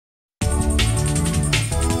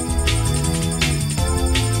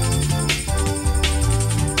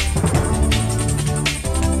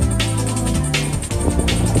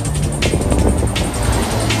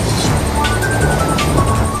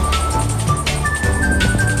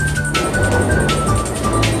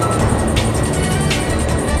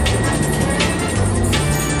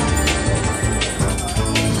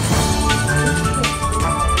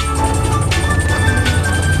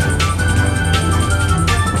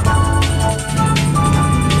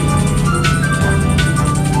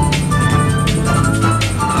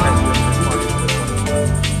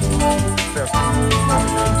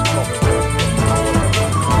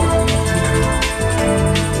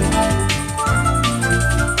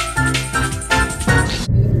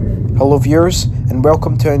Hello viewers, and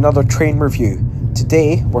welcome to another train review.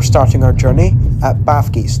 Today we're starting our journey at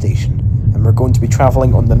Bathgate Station, and we're going to be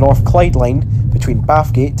travelling on the North Clyde Line between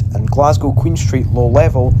Bathgate and Glasgow Queen Street low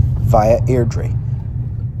level via Airdrie.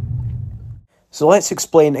 So let's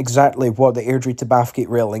explain exactly what the Airdrie to Bathgate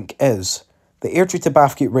Rail Link is. The Airdrie to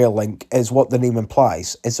Bathgate Rail Link is what the name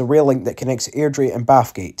implies. It's a rail link that connects Airdrie and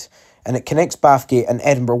Bathgate, and it connects Bathgate and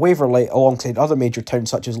Edinburgh-Waverley alongside other major towns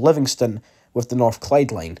such as Livingston with the North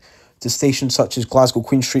Clyde Line, to stations such as Glasgow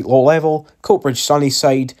Queen Street low level, Coatbridge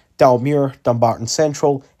Sunnyside, Dalmuir, Dumbarton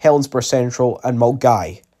Central, Helensburgh Central and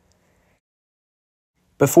Mulgai.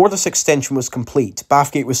 Before this extension was complete,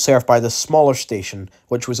 Bathgate was served by this smaller station,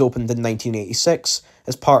 which was opened in 1986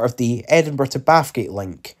 as part of the Edinburgh to Bathgate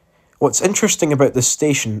link. What's interesting about this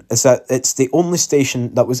station is that it's the only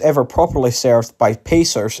station that was ever properly served by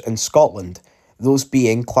pacers in Scotland, those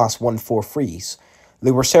being Class 143s. They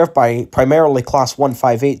were served by primarily Class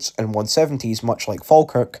 158s and 170s, much like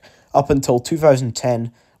Falkirk, up until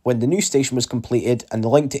 2010, when the new station was completed and the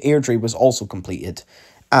link to Airdrie was also completed,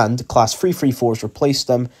 and Class 334s replaced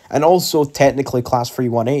them, and also technically Class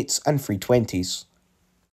 318s and 320s.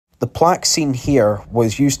 The plaque seen here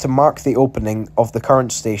was used to mark the opening of the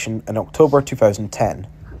current station in October 2010.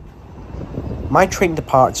 My train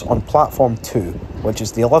departs on Platform 2, which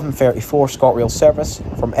is the 11:34 ScotRail service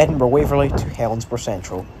from Edinburgh-Waverley to Helensburgh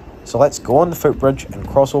Central. So let's go on the footbridge and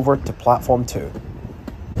cross over to Platform 2.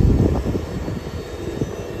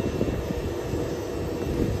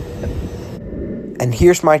 And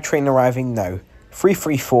here's my train arriving now,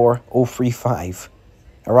 334035.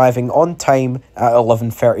 Arriving on time at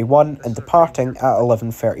 11:31 and departing at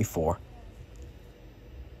 11:34.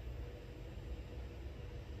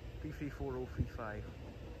 334035.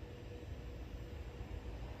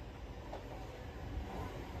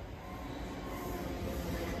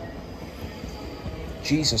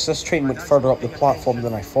 Jesus, this train went further up the platform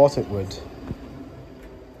than I thought it would.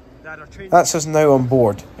 That's us now on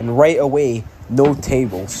board, and right away, no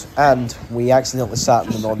tables, and we accidentally sat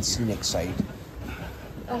on the non-scenic side.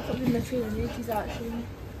 I thought we were in the train in ages actually.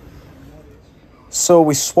 So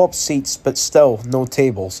we swapped seats, but still no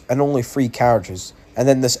tables, and only 3 carriages. And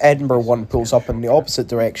then this Edinburgh one pulls up in the opposite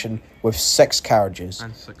direction with 6 carriages.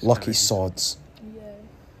 Lucky sods. Yeah.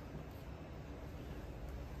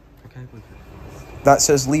 That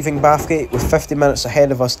says leaving Bathgate with 50 minutes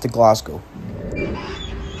ahead of us to Glasgow.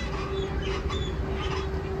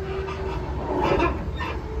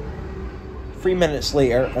 Three minutes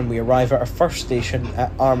later and we arrive at our first station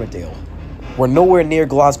at Armadale. We're nowhere near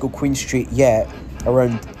Glasgow Queen Street yet,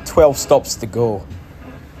 around 12 stops to go.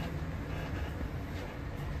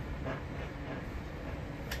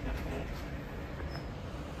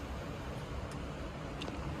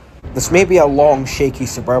 This may be a long, shaky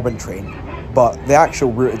suburban train, but the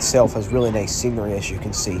actual route itself has really nice scenery, as you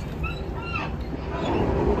can see.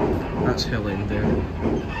 That's Hillend there.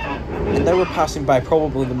 And now we're passing by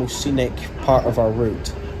probably the most scenic part of our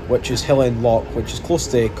route, which is Hillend Loch, which is close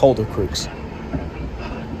to Caldercruix.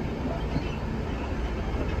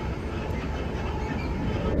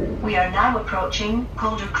 We are now approaching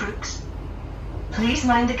Caldercruix. Please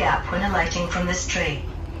mind the gap when alighting from this train.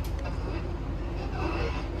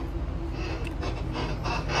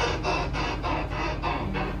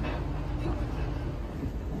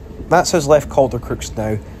 That's us left Caldercruix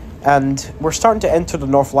now, and we're starting to enter the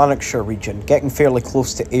North Lanarkshire region, getting fairly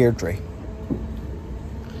close to Airdrie.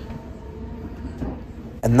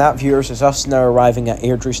 And that, viewers, is us now arriving at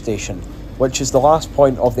Airdrie Station, which is the last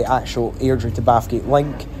point of the actual Airdrie to Bathgate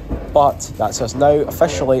link, but that's us now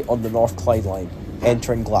officially on the North Clyde Line,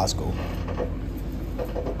 entering Glasgow.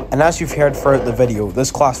 And as you've heard throughout the video, this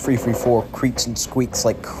Class 334 creaks and squeaks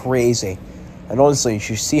like crazy, and honestly, you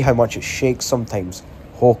should see how much it shakes sometimes.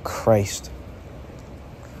 Oh Christ.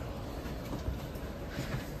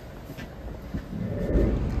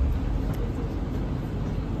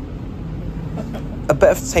 A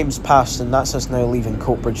bit of time's passed and that's us now leaving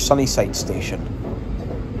Coatbridge Sunnyside Station.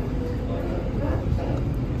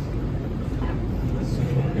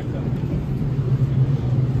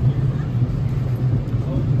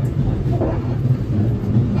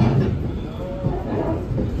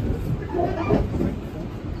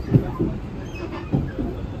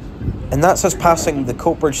 And that's us passing the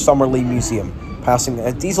Coatbridge Summerlee Museum, passing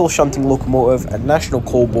a diesel shunting locomotive and National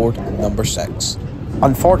Coal Board number 6.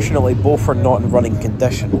 Unfortunately, both are not in running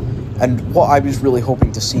condition, and what I was really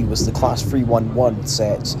hoping to see was the Class 311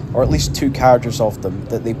 sets, or at least 2 carriages of them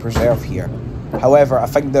that they preserve here. However, I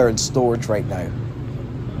think they're in storage right now.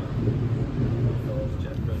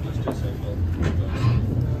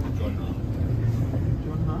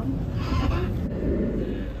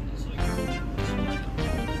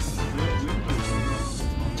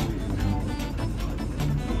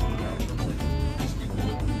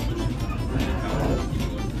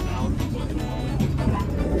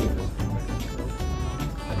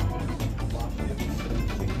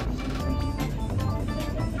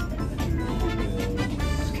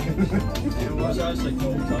 actually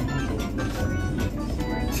called up.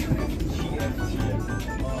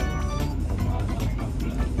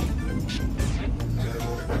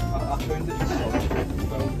 I found it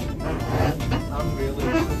so I'm really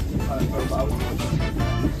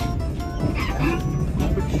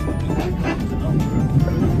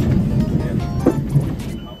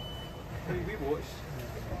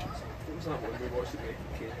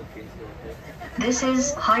This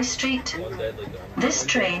is High Street. This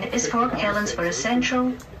train is for Helensburgh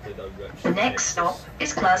Central. The next stop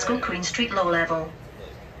is Glasgow Queen Street Low Level.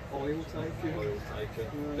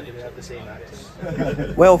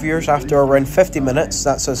 Well, viewers, after around 50 minutes,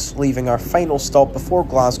 that's us leaving our final stop before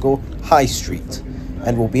Glasgow, High Street.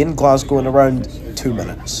 And we'll be in Glasgow in around 2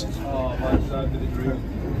 minutes.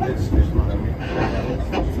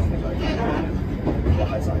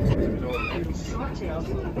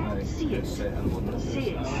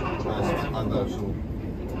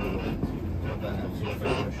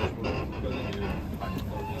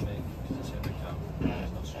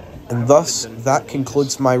 And thus, that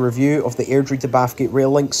concludes my review of the Airdrie-Bathgate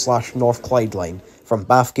Rail Link / North Clyde Line from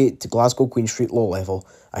Bathgate to Glasgow Queen Street Low Level.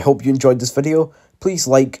 I hope you enjoyed this video. Please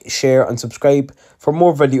like, share and subscribe for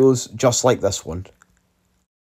more videos just like this one.